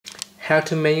how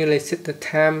to manually set the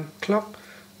time clock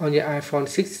on your iPhone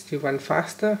 6 to run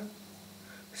faster.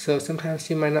 So sometimes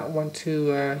you might not want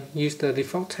to use the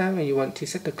default time and you want to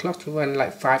set the clock to run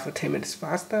like 5 or 10 minutes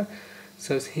faster.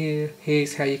 So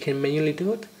here's how you can manually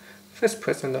do it. First,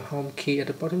 press on the home key at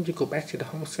the bottom to go back to the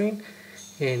home screen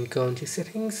and go into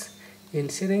settings. In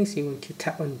settings, you want to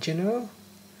tap on general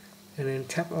and then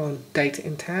tap on date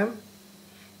and time.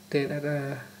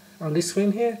 Then on this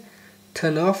screen here,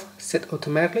 turn off set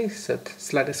automatically, so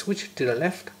slide the switch to the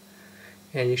left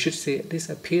and you should see this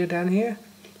appear down here.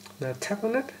 Now tap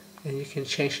on it and you can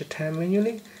change the time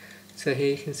manually. So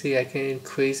here you can see I can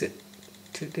increase it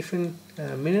to different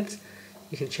minutes.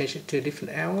 You can change it to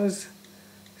different hours.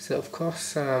 So of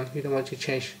course you don't want to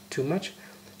change too much,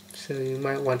 so you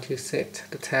might want to set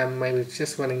the time maybe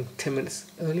just running 10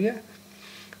 minutes earlier,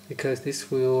 because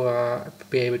this will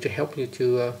be able to help you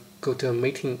to go to a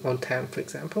meeting on time, for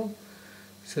example.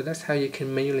 So that's how you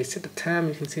can manually set the time.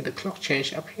 You can see the clock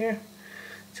change up here.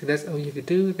 So that's all you have to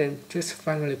do. Then just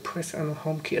finally press on the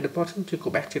home key at the bottom to go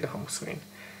back to the home screen.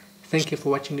 Thank you for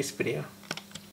watching this video.